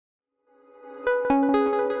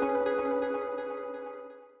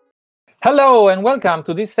Hello and welcome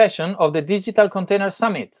to this session of the Digital Container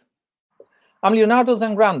Summit. I'm Leonardo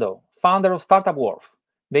Zangrando, founder of Startup Wharf,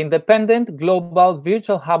 the independent global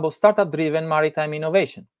virtual hub of startup-driven maritime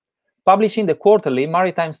innovation, publishing the quarterly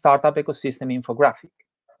Maritime Startup Ecosystem infographic.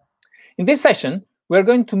 In this session, we're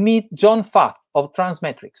going to meet John Fath of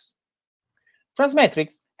Transmetrics.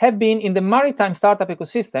 Transmetrics have been in the maritime startup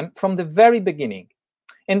ecosystem from the very beginning,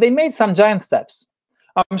 and they made some giant steps.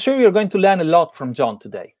 I'm sure you're going to learn a lot from John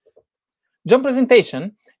today. John's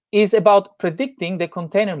presentation is about predicting the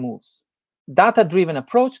container moves, data-driven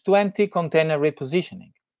approach to empty container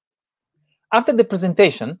repositioning. After the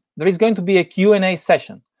presentation, there is going to be a Q&A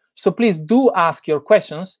session, so please do ask your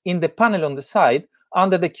questions in the panel on the side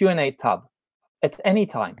under the Q&A tab at any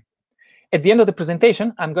time. At the end of the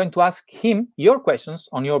presentation, I'm going to ask him your questions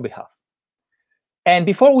on your behalf. And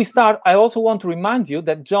before we start, I also want to remind you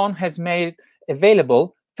that John has made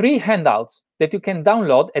available 3 handouts that you can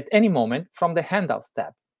download at any moment from the Handouts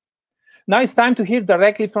tab. Now it's time to hear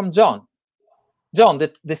directly from John. John,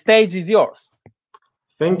 the stage is yours.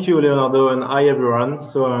 Thank you, Leonardo, and hi, everyone.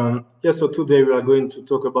 So today we are going to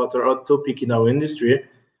talk about a hot topic in our industry,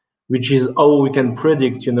 which is how we can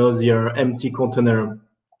predict, the empty container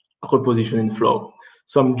repositioning flow.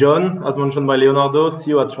 So I'm John, as mentioned by Leonardo,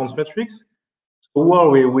 CEO at Transmetrics. Who are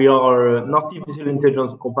we? We are an artificial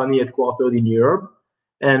intelligence company headquartered in Europe.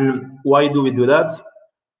 And why do we do that?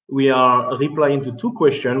 We are replying to 2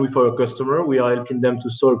 questions with our customer. We are helping them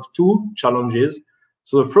to solve 2 challenges.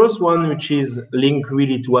 So the first one, which is linked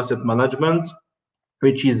really to asset management,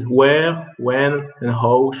 which is where, when, and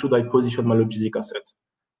how should I position my logistic asset?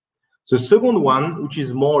 The second one, which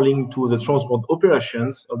is more linked to the transport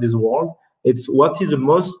operations of this world, it's what is the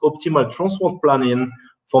most optimal transport planning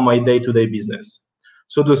for my day-to-day business.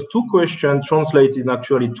 So those 2 questions translate in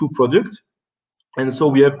actually 2 products. And so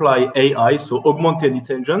we apply AI, so augmented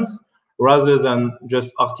intelligence, rather than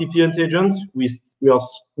just artificial intelligence. We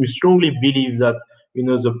strongly believe that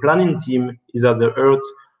the planning team is at the heart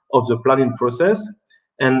of the planning process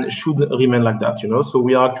and should remain like that. So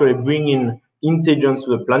we are actually bringing intelligence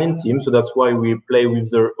to the planning team. So that's why we play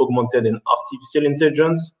with the augmented and artificial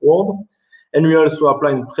intelligence world. And we also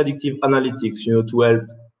apply predictive analytics, to help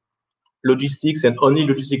logistics and only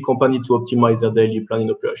logistic companies to optimize their daily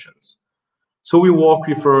planning operations. So we work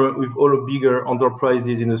with all the bigger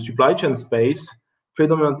enterprises in the supply chain space,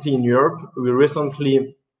 predominantly in Europe. We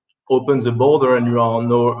recently opened the border, and we are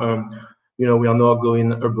now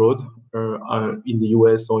going abroad in the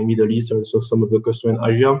US or in Middle East, also some of the customers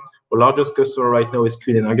in Asia. Our largest customer right now is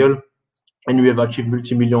Keynote, and we have achieved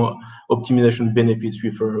multi-million optimization benefits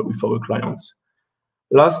with our clients.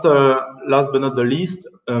 Last but not the least,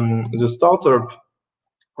 the startup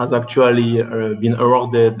has actually been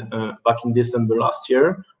awarded back in December last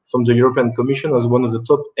year from the European Commission as one of the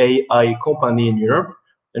top AI company in Europe,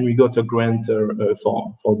 and we got a grant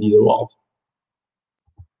for this award.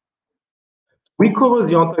 We cover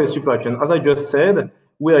the entire supply chain. As I just said,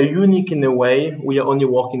 we are unique in a way. We are only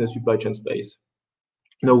working in the supply chain space.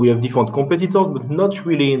 We have different competitors, but not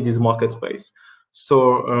really in this market space.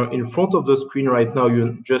 So in front of the screen right now,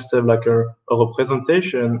 you just have like a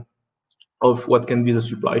representation of what can be the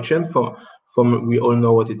supply chain from we all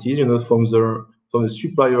know what it is, from the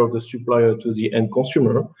supplier of the supplier to the end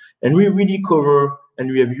consumer. And we really cover,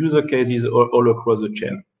 and we have user cases all across the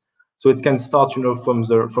chain. So it can start, from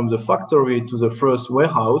the factory to the first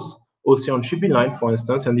warehouse, ocean shipping line, for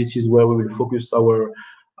instance, and this is where we will focus our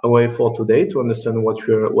effort today to understand what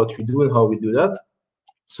we do and how we do that.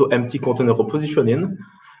 So empty container repositioning,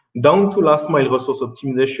 down to last mile resource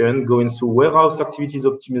optimization, going through warehouse activities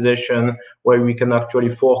optimization, where we can actually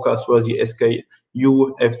forecast where the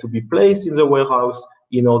SKU have to be placed in the warehouse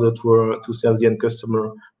in order to serve the end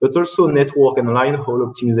customer, but also network and line haul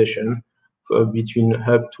optimization between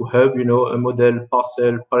hub to hub, a model,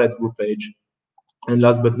 parcel, pallet groupage. And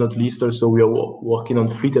last but not least, also we are working on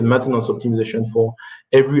fleet and maintenance optimization for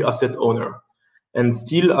every asset owner. And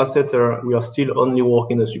still, we are still only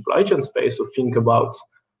working in the supply chain space, so think about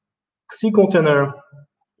sea container,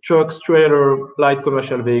 trucks, trailer, light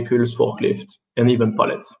commercial vehicles, forklift, and even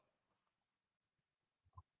pallets.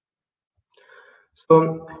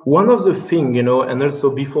 So one of the things, and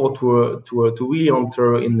also before to really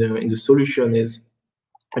enter in the solution is,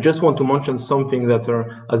 I just want to mention something that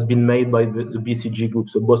has been made by the BCG group,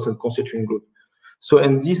 so Boston Consulting Group. So,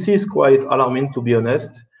 and this is quite alarming, to be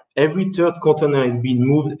honest. Every 3rd container is being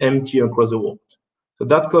moved empty across the world. So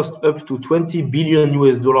that costs up to $20 billion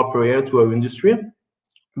per year to our industry.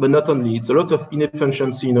 But not only, it's a lot of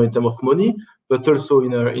inefficiency, in terms of money, but also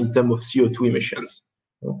in terms of CO2 emissions.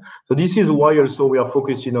 So this is why also we are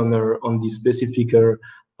focusing on this specific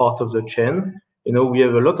part of the chain. We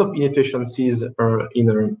have a lot of inefficiencies in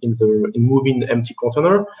moving the empty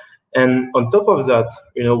container. And on top of that,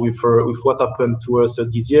 with what happened to us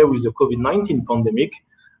this year with the COVID-19 pandemic,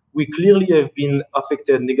 we clearly have been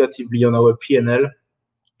affected negatively on our P&L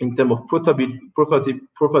in terms of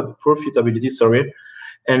profitability.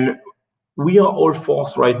 And we are all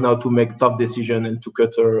forced right now to make tough decisions and to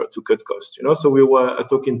cut costs. So we were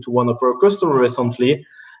talking to one of our customers recently,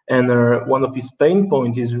 and one of his pain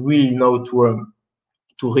points is really now to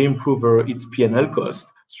re-improve its P&L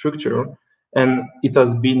cost structure. And it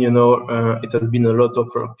has been, a lot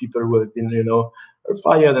of people who have been,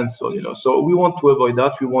 fired and so on. So we want to avoid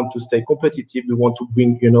that. We want to stay competitive. We want to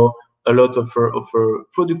bring, a lot of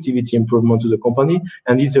productivity improvement to the company,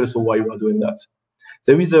 and this is also why we are doing that.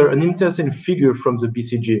 There is an interesting figure from the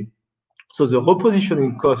BCG. So the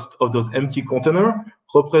repositioning cost of those empty containers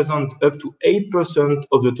represent up to 8%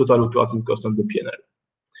 of the total operating cost on the P&L.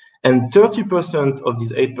 And 30% of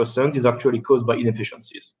this 8% is actually caused by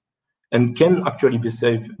inefficiencies and can actually be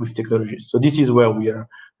saved with technology. So this is where we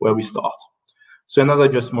start. So, and as I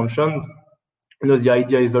just mentioned, the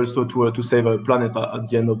idea is also to save our planet at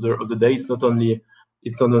the end of the day. It's not only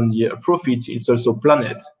a profit, it's also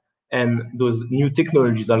planet. And those new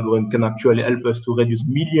technologies algorithms can actually help us to reduce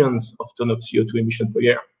millions of tons of CO2 emission per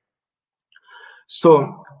year.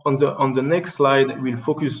 So on the next slide, we'll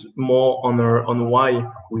focus more on why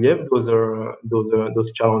we have those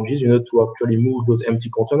challenges, to actually move those empty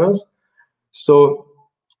containers. So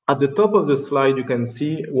at the top of the slide, you can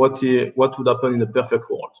see what would happen in a perfect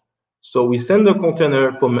world. So we send a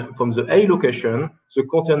container from the A location. The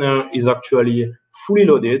container is actually fully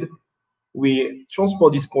loaded. We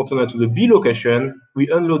transport this container to the B location. We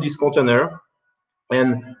unload this container,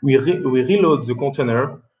 and we reload the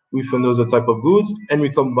container with another type of goods, and we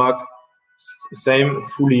come back same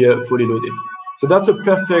fully loaded. So that's a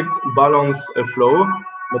perfect balanced flow,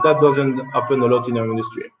 but that doesn't happen a lot in our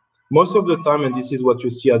industry. Most of the time, and this is what you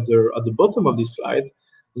see at the bottom of this slide,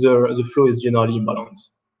 the flow is generally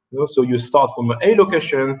imbalanced. So you start from an A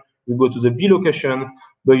location, you go to the B location,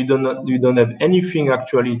 but you don't have anything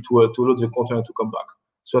actually to load the container to come back.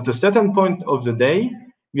 So at a certain point of the day,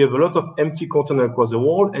 you have a lot of empty containers across the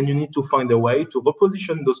world, and you need to find a way to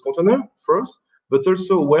reposition those containers first, but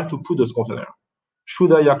also where to put those containers.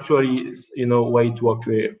 Should I actually, way to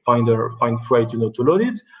actually find freight, to load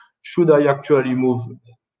it? Should I actually move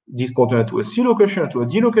this container to a C location, to a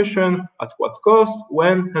D location, at what cost,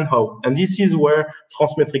 when, and how? And this is where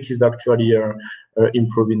Transmetrics is actually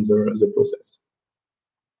improving the process.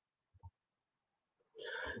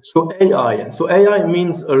 So AI. So AI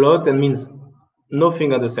means a lot and means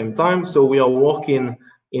nothing at the same time. So we are working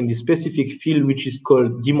in the specific field which is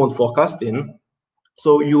called demand forecasting.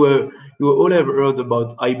 So you all have heard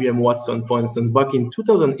about IBM Watson, for instance, back in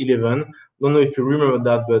 2011. Don't know if you remember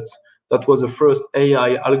that, but that was the first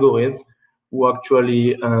AI algorithm who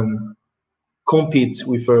actually who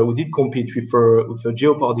did compete with a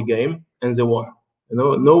Jeopardy game, and they won.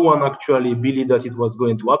 No one actually believed that it was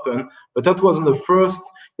going to happen, but that was the first,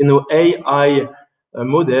 AI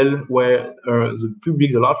model where the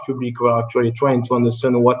large public were actually trying to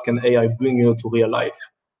understand what can AI bring, to real life.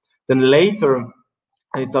 Then later,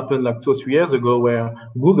 it happened like 2 or 3 years ago, where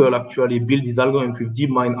Google actually built this algorithm with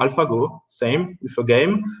DeepMind AlphaGo, same with a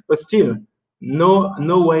game, but still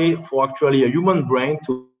no way for actually a human brain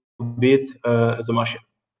to beat the machine.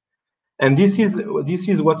 And this is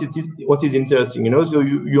what is interesting, So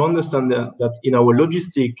you understand that in our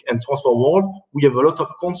logistic and transport world, we have a lot of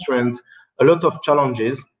constraints, a lot of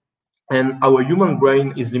challenges, and our human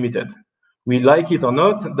brain is limited. We like it or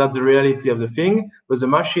not, that's the reality of the thing, but the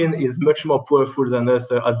machine is much more powerful than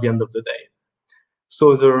us at the end of the day.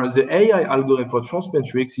 So the AI algorithm for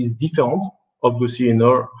Transmetrics is different, obviously,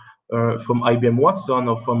 from IBM Watson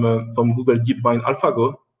or from Google DeepMind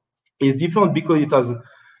AlphaGo. It's different because it has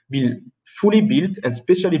been fully built and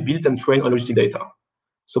specially built and trained on logistic data.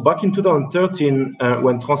 So back in 2013,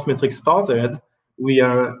 when Transmetrics started, we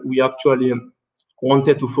actually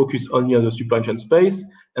wanted to focus only on the supply chain space.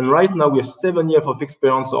 And right now we have 7 years of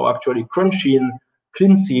experience of actually crunching,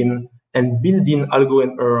 cleansing, and building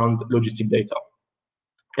algorithms around logistic data.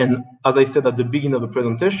 And as I said at the beginning of the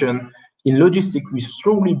presentation, in logistics, we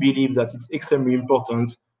strongly believe that it's extremely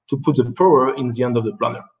important to put the power in the hand of the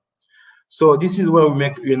planner. So this is where we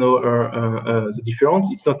make, the difference.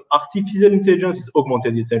 It's not artificial intelligence, it's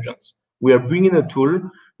augmented intelligence. We are bringing a tool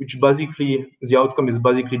which basically, the outcome is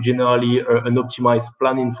basically generally an optimized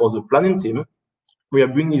planning for the planning team. We are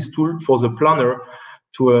bringing this tool for the planner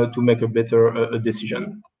to make a better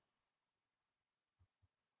decision.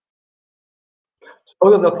 How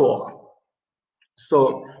does that work?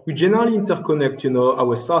 So we generally interconnect,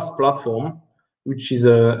 our SaaS platform, which is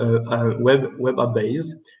a web app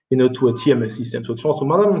base, to a TMS system, so transfer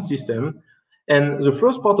management system. And the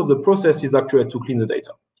first part of the process is actually to clean the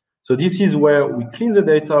data. So this is where we clean the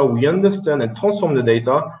data, we understand and transform the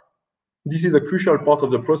data. This is a crucial part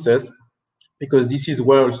of the process because this is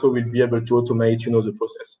where also we'll be able to automate, the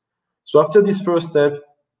process. So after this first step,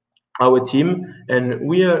 our team, and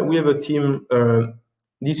we have a team.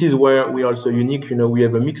 This is where we are also unique. We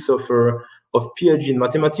have a mix of PhD in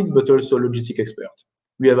mathematics, but also logistic expert.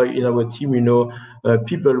 We have in our team,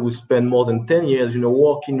 people who spend more than 10 years,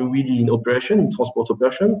 working really in operation, in transport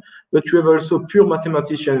operation. But we have also pure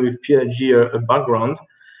mathematician with PhD background.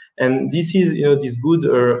 And this is, this good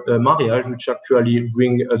marriage, which actually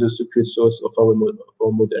bring as a secret source of our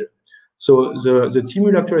model. So the team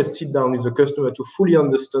will actually sit down with the customer to fully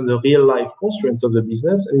understand the real life constraints of the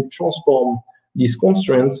business and transform these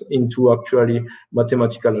constraints into actually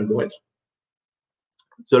mathematical algorithms.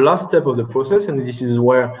 The last step of the process, and this is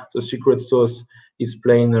where the secret sauce is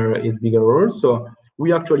playing its bigger role. So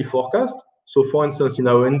we actually forecast. So for instance, in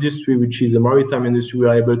our industry, which is the maritime industry, we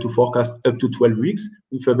are able to forecast up to 12 weeks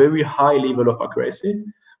with a very high level of accuracy.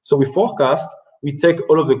 So we forecast, we take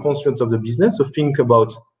all of the constraints of the business. So think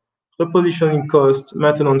about repositioning cost,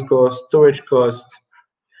 maintenance cost, storage cost,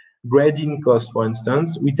 grading cost, for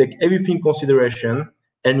instance. We take everything in consideration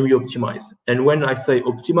and we optimize. And when I say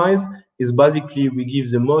optimize, is basically we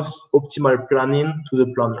give the most optimal planning to the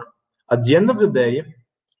planner. At the end of the day,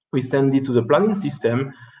 we send it to the planning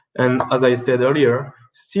system. And as I said earlier,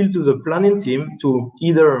 still to the planning team to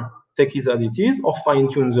either take it as it is or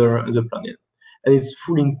fine-tune the planning. And it's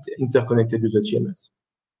fully interconnected with the TMS.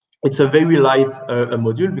 It's a very light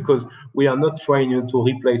module because we are not trying to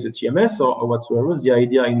replace the TMS or whatsoever. The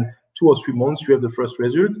idea in 2 or 3 months, you have the first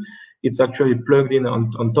result. It's actually plugged in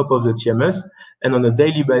on top of the TMS. And on a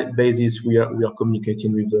daily basis, we are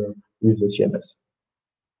communicating with the TMS.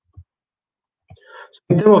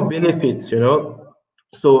 In terms of benefits,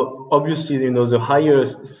 so obviously, the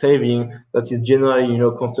highest saving that is generally,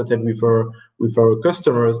 constated with our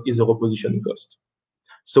customers is the repositioning cost.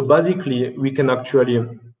 So basically, we can actually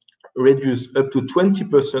reduce up to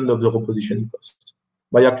 20% of the repositioning cost.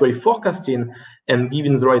 By actually forecasting and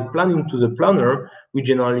giving the right planning to the planner, we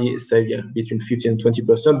generally save between 15 and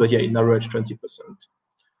 20%, but in average 20%.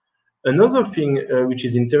 Another thing which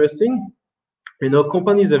is interesting,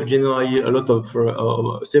 companies have generally a lot of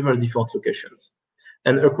several different locations.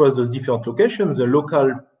 And across those different locations, the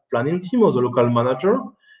local planning team or the local manager,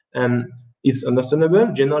 it's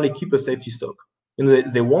understandable, generally keep a safety stock.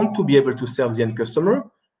 They want to be able to serve the end customer.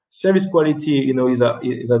 Service quality, is at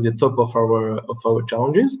the top of our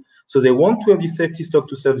challenges. So they want to have this safety stock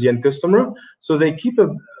to serve the end customer. So they keep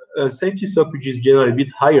a safety stock which is generally a bit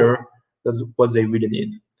higher than what they really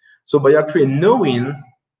need. So by actually knowing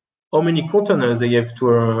how many containers they have to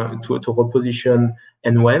reposition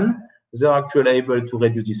and when, they're actually able to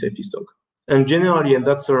reduce the safety stock. And generally, and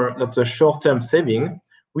that's a short-term saving,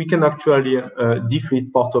 we can actually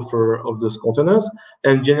defleet part of those containers,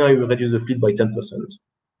 and generally we reduce the fleet by 10%.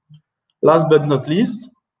 Last but not least,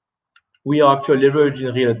 we are actually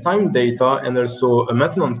leveraging real-time data and also a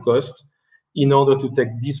maintenance cost in order to take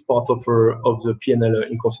this part of the P&L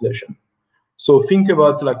in consideration. So think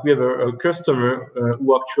about we have a customer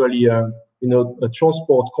who actually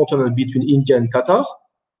transport containers between India and Qatar.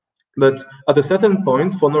 But at a certain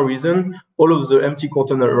point, for no reason, all of the empty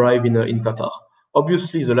containers arrive in Qatar.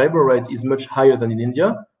 Obviously, the labor rate is much higher than in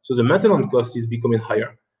India, so the maintenance cost is becoming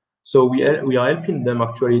higher. So we are helping them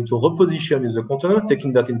actually to reposition the container,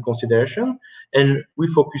 taking that in consideration, and we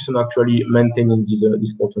focus on actually maintaining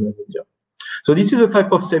this container in India. So this is a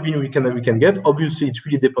type of saving we can get. Obviously, it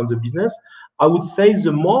really depends on the business. I would say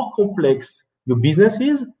the more complex your business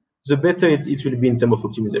is, the better it will be in terms of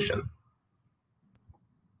optimization.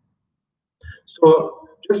 So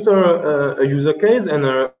just a user case, and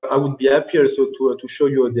I would be happy also to show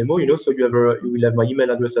you a demo. So you will have my email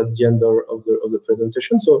address at the end of the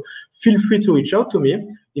presentation. So feel free to reach out to me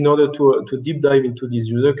in order to deep dive into this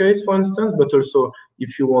user case, for instance, but also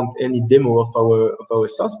if you want any demo of our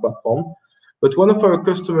SaaS platform. But one of our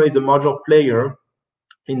customers is a major player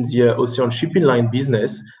in the ocean shipping line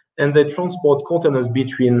business, and they transport containers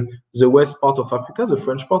between the west part of Africa, the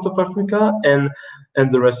French part of Africa, and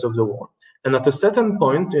the rest of the world. And at a certain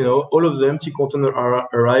point, all of the empty containers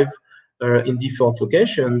arrive in different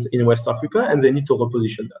locations in West Africa, and they need to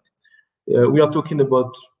reposition that. We are talking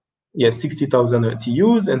about 60,000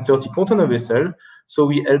 TUs and 30 container vessels. So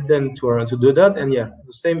we help them to do that. And the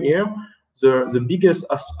same year, the biggest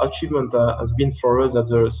achievement has been for us that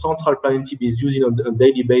the central planning team is using on a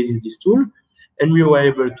daily basis this tool. and we were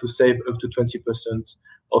able to save up to 20%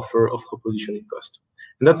 of repositioning cost.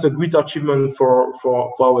 And that's a great achievement for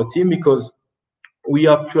our team, because we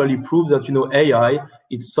actually prove that, you know, AI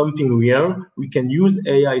is something real. We can use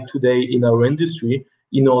AI today in our industry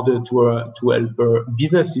in order to help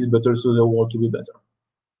businesses, but also the world to be better.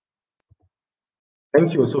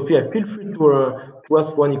 Thank you, Sophia. Feel free to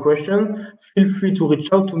ask for any question. Feel free to reach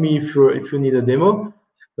out to me if you need a demo,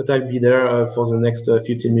 but I'll be there for the next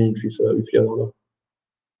 15 minutes with Leonardo.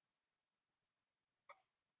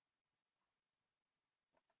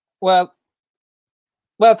 Well,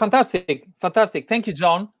 fantastic. Thank you,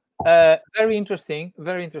 John. Very interesting.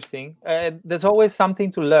 There's always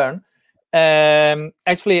something to learn.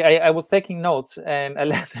 Actually, I was taking notes and I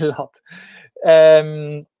learned a lot.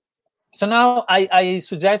 So now I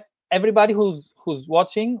suggest everybody who's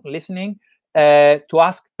watching, listening, to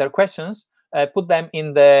ask their questions. Put them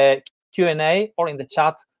in the Q&A or in the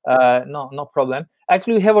chat. No problem.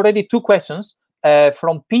 Actually, we have already 2 questions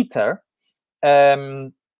from Peter.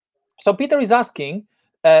 So Peter is asking,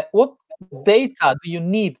 what data do you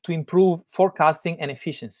need to improve forecasting and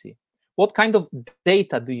efficiency? What kind of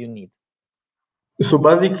data do you need? So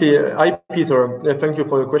basically, hi, Peter. Thank you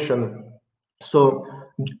for your question. So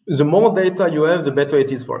the more data you have, the better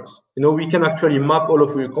it is for us. You know, we can actually map all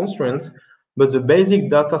of your constraints, but the basic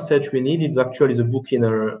data set we need is actually the booking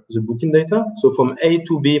data. So from A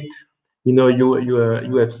to B, you know,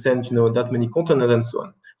 you have sent, you know, that many containers and so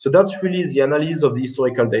on. So that's really the analysis of the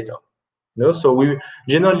historical data. You know, so we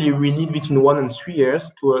need between 1 and 3 years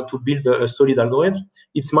to build a solid algorithm.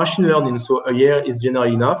 It's machine learning, so a year is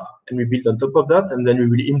generally enough, and we build on top of that, and then we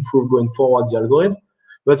will improve going forward the algorithm.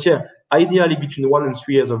 But yeah, ideally between 1 and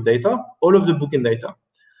 3 years of data, all of the booking data.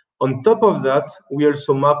 On top of that, we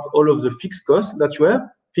also map all of the fixed costs that you have.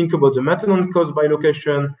 Think about the maintenance cost by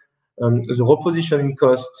location, the repositioning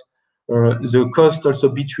cost, the cost also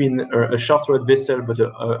between a chartered vessel, but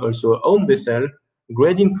also a own vessel,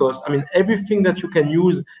 grading cost. I mean, everything that you can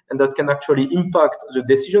use and that can actually impact the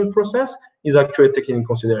decision process is actually taken in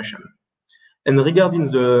consideration. And regarding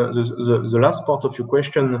the last part of your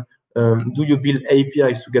question, do you build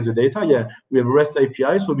APIs to get the data? Yeah, we have REST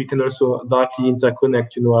API, so we can also directly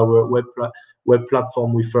interconnect, you know, our web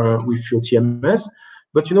platform with your TMS.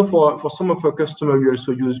 But you know, for some of our customers, we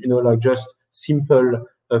also use, you know, like just simple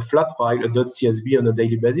flat file, a .csv on a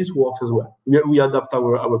daily basis works as well. We adapt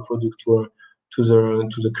our product to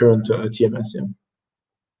the current TMS. Yeah.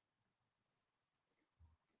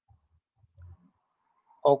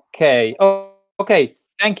 Okay. Okay.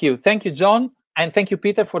 Thank you, John, and thank you,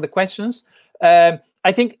 Peter, for the questions. I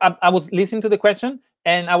think I was listening to the question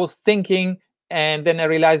and I was thinking, and then I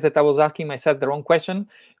realized that I was asking myself the wrong question.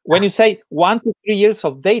 When you say 1 to 3 years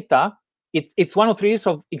of data, it's 1 or 3 years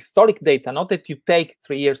of historic data, not that you take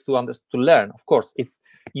 3 years to learn. Of course, it's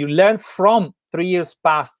you learn from 3 years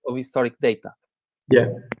past of historic data. Yeah,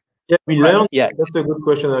 we learn. Yeah, that's a good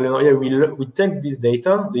question, Eleanor. Yeah, we take this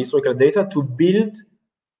data, the historical data, to build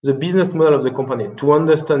the business model of the company, to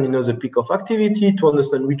understand, you know, the peak of activity, to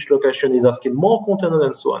understand which location is asking more containers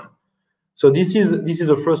and so on. So this is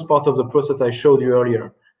the first part of the process I showed you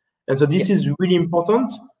earlier. And so this is really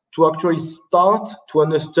important to actually start to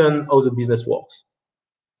understand how the business works.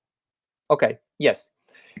 Okay, yes.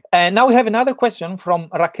 And now we have another question from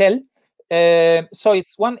Raquel. So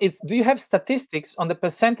do you have statistics on the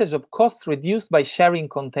percentage of costs reduced by sharing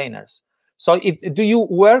containers? So do you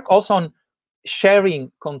work also on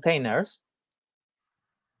sharing containers?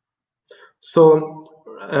 So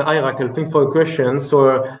hi Raquel, thanks for the question.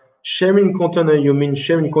 So sharing container, you mean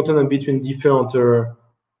sharing container between different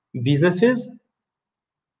businesses?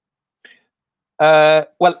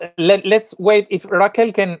 Well, let's wait if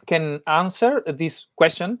Raquel can answer this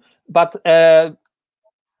question, but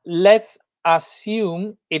let's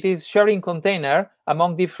assume it is sharing container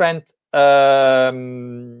among different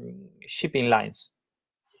shipping lines.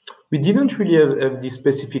 We didn't really have this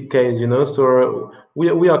specific case, you know, so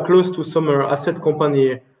we are close to some asset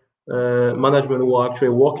company management who are actually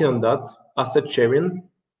working on that, asset sharing.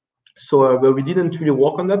 So but we didn't really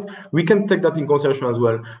work on that. We can take that in consideration as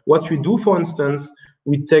well. What we do, for instance,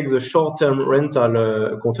 we take the short-term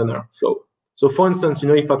rental container flow. So for instance, you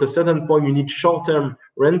know, if at a certain point you need short-term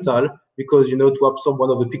rental because, you know, to absorb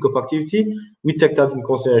one of the peak of activity, we take that in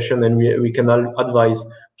consideration and we can advise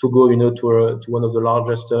to go, you know, to one of the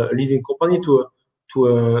largest leasing company to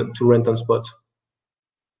rent on spot.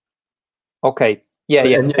 Okay. Yeah.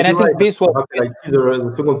 And I think right, this will. I see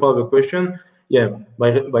the second part of the question. Yeah,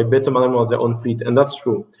 by better management of their own fleet, and that's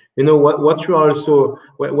true. You know what you are also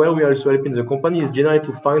where we are also helping the company is generally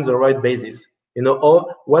to find the right basis. You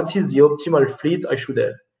know, what is the optimal fleet I should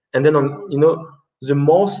have? And then on, you know, the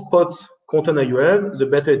more spot container you have, the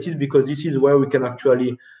better it is, because this is where we can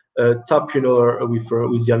actually tap, you know, with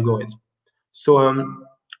the algorithm. So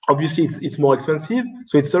obviously it's more expensive.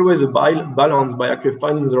 So it's always a balance by actually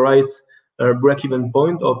finding the right break-even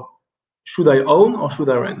point of, should I own or should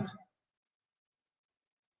I rent?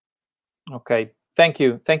 Okay, thank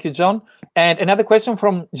you, John. And another question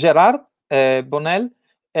from Gerard Bonnel.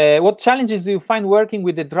 What challenges do you find working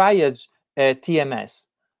with the dryage TMS?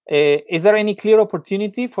 Is there any clear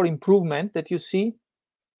opportunity for improvement that you see?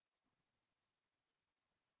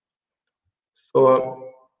 So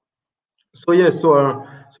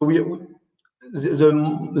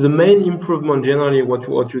the main improvement generally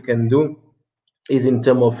what you can do is in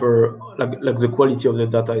terms of like the quality of the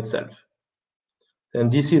data itself. And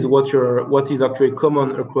this is what is actually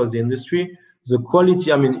common across the industry. The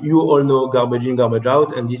quality, I mean, you all know garbage in, garbage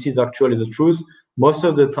out, and this is actually the truth. Most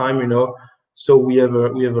of the time, you know, so we have a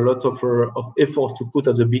lot of efforts to put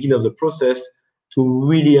at the beginning of the process to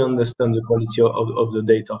really understand the quality of the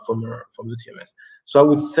data from the TMS. So I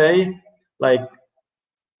would say, like,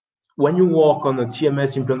 when you work on a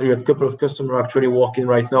TMS implementation, you have a couple of customers actually working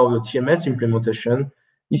right now on the TMS implementation.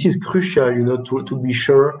 This is crucial, you know, to be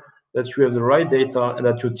sure that you have the right data and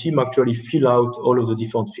that your team actually fill out all of the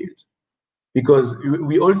different fields. Because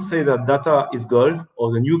we all say that data is gold,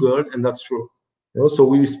 or the new gold, and that's true. You know, so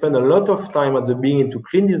we spend a lot of time at the beginning to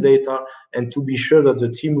clean this data and to be sure that the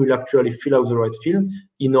team will actually fill out the right field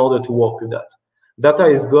in order to work with that. Data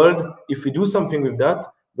is gold if we do something with that,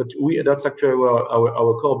 but that's actually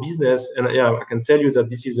our core business. And yeah, I can tell you that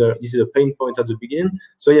this is a pain point at the beginning.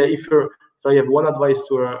 So yeah, if I have one advice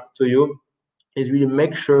to you, is really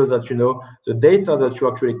make sure that, you know, the data that you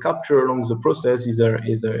actually capture along the process is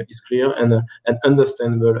clear and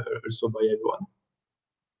understandable also by everyone.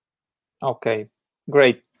 Okay,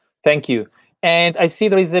 great, thank you. And I see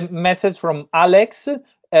there is a message from Alex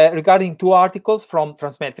regarding 2 articles from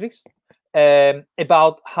Transmetrics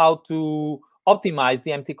about how to optimize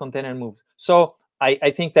the empty container moves. So I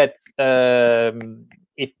think that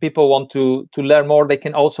if people want to learn more, they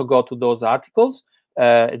can also go to those articles.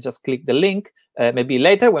 Just click the link. Maybe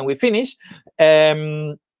later when we finish.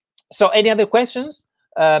 So any other questions?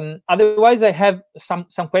 Otherwise, I have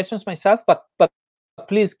some questions myself, but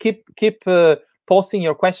please keep posting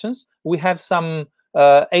your questions. We have some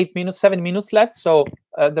 7 minutes left, so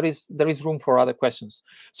there is room for other questions.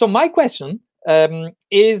 So my question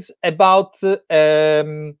is about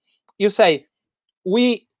you say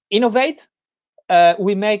we innovate,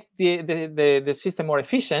 we make the system more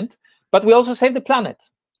efficient, but we also save the planet.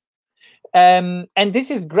 And this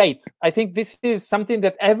is great. I think this is something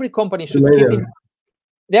that every company should keep in.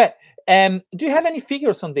 Yeah. Do you have any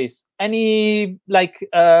figures on this? Any, like,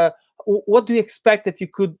 what do you expect that you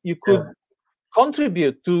could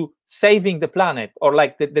contribute to saving the planet, or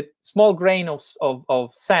like the small grain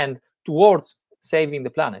of sand towards saving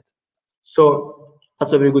the planet? So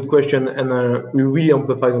that's a very good question, and we really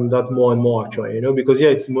emphasize on that more and more, actually. You know, because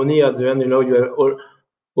yeah, it's money at the end. You know, you have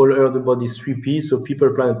all heard about these 3 Ps, so people,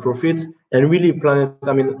 planet, profits, and really planet.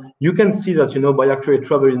 I mean, you can see that, you know, by actually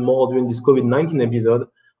traveling more during this COVID-19 episode,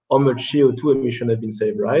 how much CO2 emission have been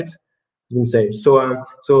saved, right? Been saved.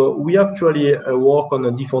 So we actually work on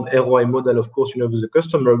a different ROI model. Of course, you know, with the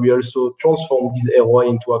customer, we also transform this ROI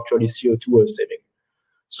into actually CO2 saving.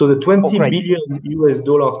 So the $20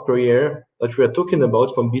 billion per year that we are talking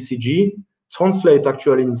about from BCG translate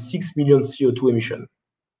actually in 6 million CO2 emission.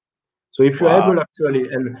 So if you're able actually,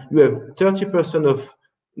 and you have 30% of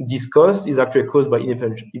this cost is actually caused by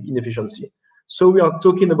inefficiency. So we are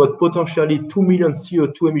talking about potentially 2 million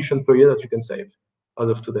CO2 emission per year that you can save as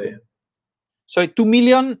of today. So 2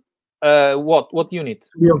 million, what unit?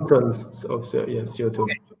 2 million tons of CO2. Okay,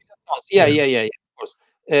 yeah, of course.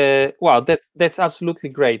 Wow, that's absolutely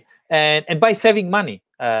great. And by saving money,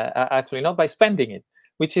 actually, not by spending it,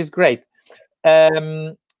 which is great.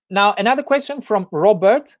 Now, another question from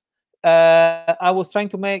Robert. I was trying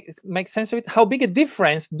to make sense of it. How big a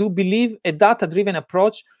difference do you believe a data-driven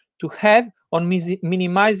approach to have on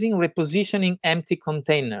minimizing repositioning empty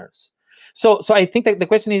containers? So I think that the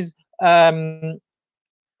question is,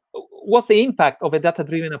 what's the impact of a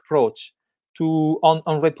data-driven approach on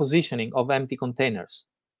repositioning of empty containers?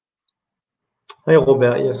 Hi,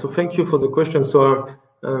 Robert. Yeah, so thank you for the question. So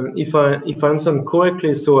if I understand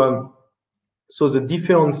correctly, so the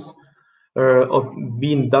difference of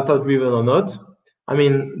being data-driven or not, I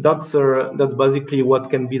mean, that's basically what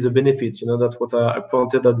can be the benefits. You know, that's what I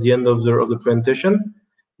pointed at the end of the presentation.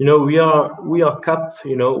 You know, we are capped.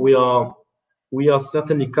 You know, we are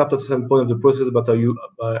certainly capped at a certain point of the process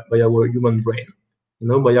by our human brain. You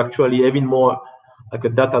know, by actually having more like a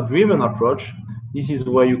data-driven approach, this is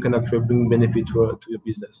where you can actually bring benefit to your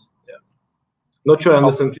business. Yeah. Not sure I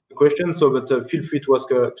understand the question, so but feel free to ask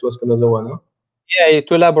another one. Huh? Yeah,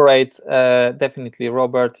 to elaborate, definitely,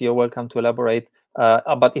 Robert, you're welcome to elaborate.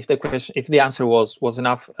 But if the answer was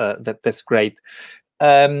enough, that's great.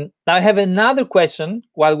 Now I have another question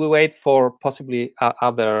while we wait for possibly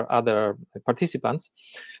other participants.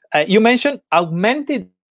 You mentioned augmented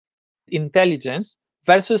intelligence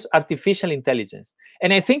versus artificial intelligence,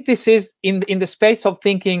 and I think this is in the space of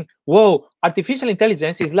thinking, whoa, artificial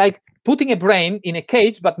intelligence is like putting a brain in a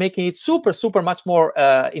cage but making it super much more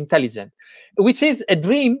intelligent, which is a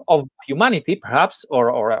dream of humanity perhaps,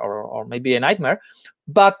 or maybe a nightmare.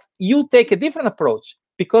 But you take a different approach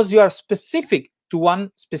because you are specific to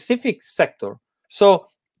one specific sector. So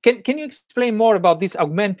can you explain more about this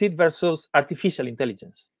augmented versus artificial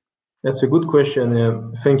intelligence? That's a good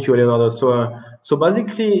question. Thank you, Leonardo. So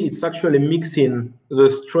basically, it's actually mixing the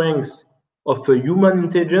strengths of a human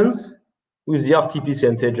intelligence with the artificial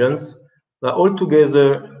intelligence that all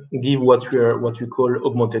together give what we call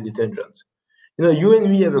augmented intelligence. You know, you and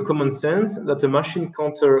me have a common sense that a machine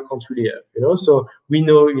can't really have. You know, so we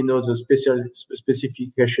know, the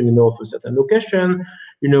specification, of a certain location.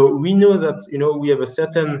 You know, we know that, we have a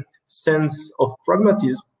certain sense of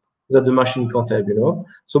pragmatism that the machine can't have,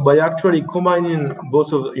 So by actually combining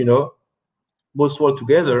both work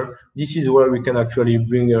together, this is where we can actually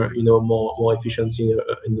bring, more efficiency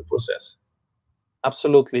in the process.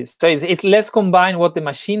 Absolutely. So let's combine what the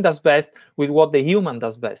machine does best with what the human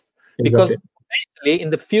does best. Exactly. Because basically in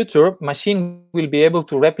the future, machine will be able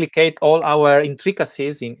to replicate all our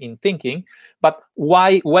intricacies in thinking, but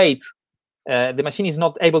why wait? The machine is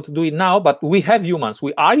not able to do it now, but we have humans,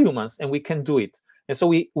 we are humans, and we can do it. And so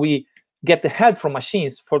we get the help from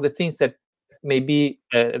machines for the things that maybe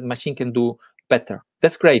a machine can do better.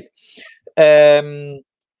 That's great. Now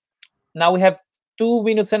we have 2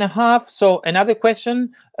 minutes and a half. So another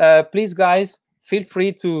question, please, guys, feel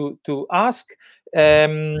free to ask.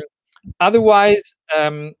 Otherwise,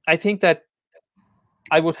 I think that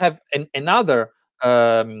I would have another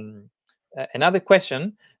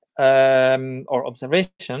question or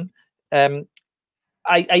observation.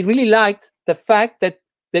 I really liked the fact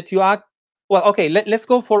that you are, well, okay, let's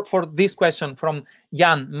go for this question from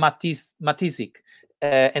Jan Matisik,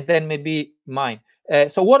 and then maybe mine.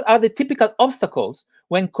 So what are the typical obstacles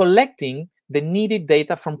when collecting the needed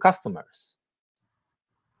data from customers?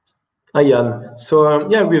 Hi, Jan. So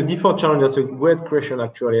yeah, we have different challenges. That's a great question,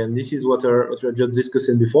 actually, and this is what we're just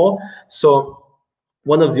discussing before. So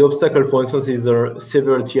one of the obstacles, for instance, is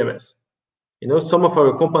several TMS. Some of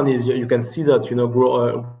our companies, you can see that,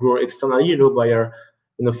 grow externally,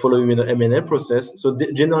 by following the M&A process. So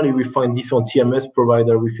generally, we find different TMS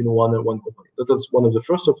provider within one company. That's one of the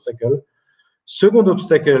first obstacles. Second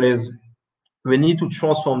obstacle is we need to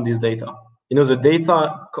transform this data. The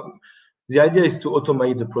data, the idea is to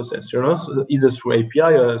automate the process, so either through API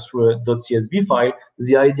or through a .csv file.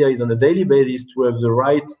 The idea is on a daily basis to have the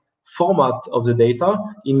right format of the data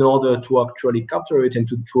in order to actually capture it and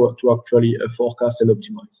to actually forecast and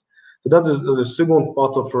optimize. So that's the second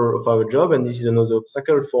part of our job, and this is another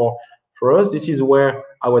obstacle for us. This is where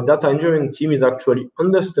our data engineering team is actually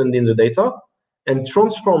understanding the data and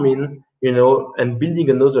transforming, and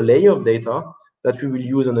building another layer of data that we will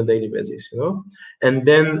use on a daily basis, And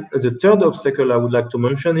then the third obstacle I would like to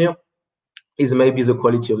mention here is maybe the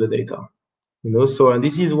quality of the data, So, and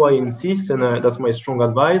this is why I insist, and that's my strong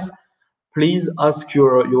advice. Please ask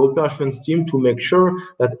your operations team to make sure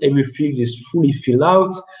that every field is fully filled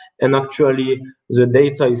out and actually the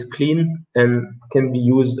data is clean and can be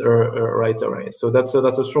used right away. So that's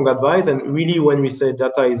a strong advice. And really, when we say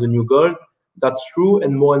data is the new gold, that's true.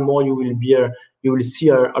 And more you will see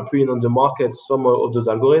appearing on the market some of those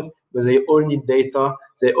algorithms, but they all need data.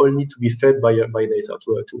 They all need to be fed by data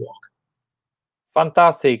to work.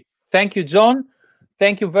 Fantastic. Thank you, John.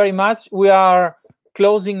 Thank you very much. We are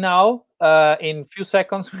closing now. In a few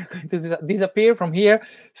seconds, we're going to disappear from here.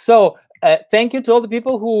 So thank you to all the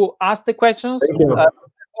people who asked the questions. Thank you. I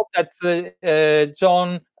hope that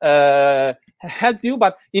John helped you.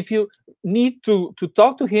 But if you need to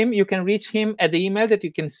talk to him, you can reach him at the email that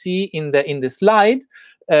you can see in the slide.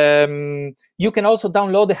 You can also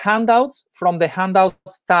download the handouts from the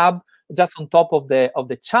handouts tab just on top of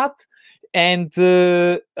the chat. And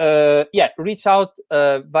yeah, reach out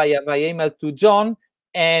via email to John.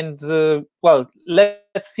 And well,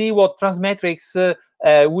 let's see what Transmetrics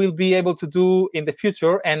will be able to do in the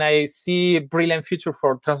future. And I see a brilliant future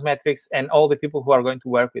for Transmetrics and all the people who are going to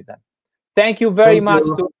work with them. Thank you very much.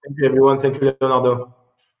 Thank you, everyone. Thank you, Leonardo.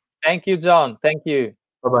 Thank you, John. Thank you.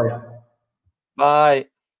 Bye-bye. Bye.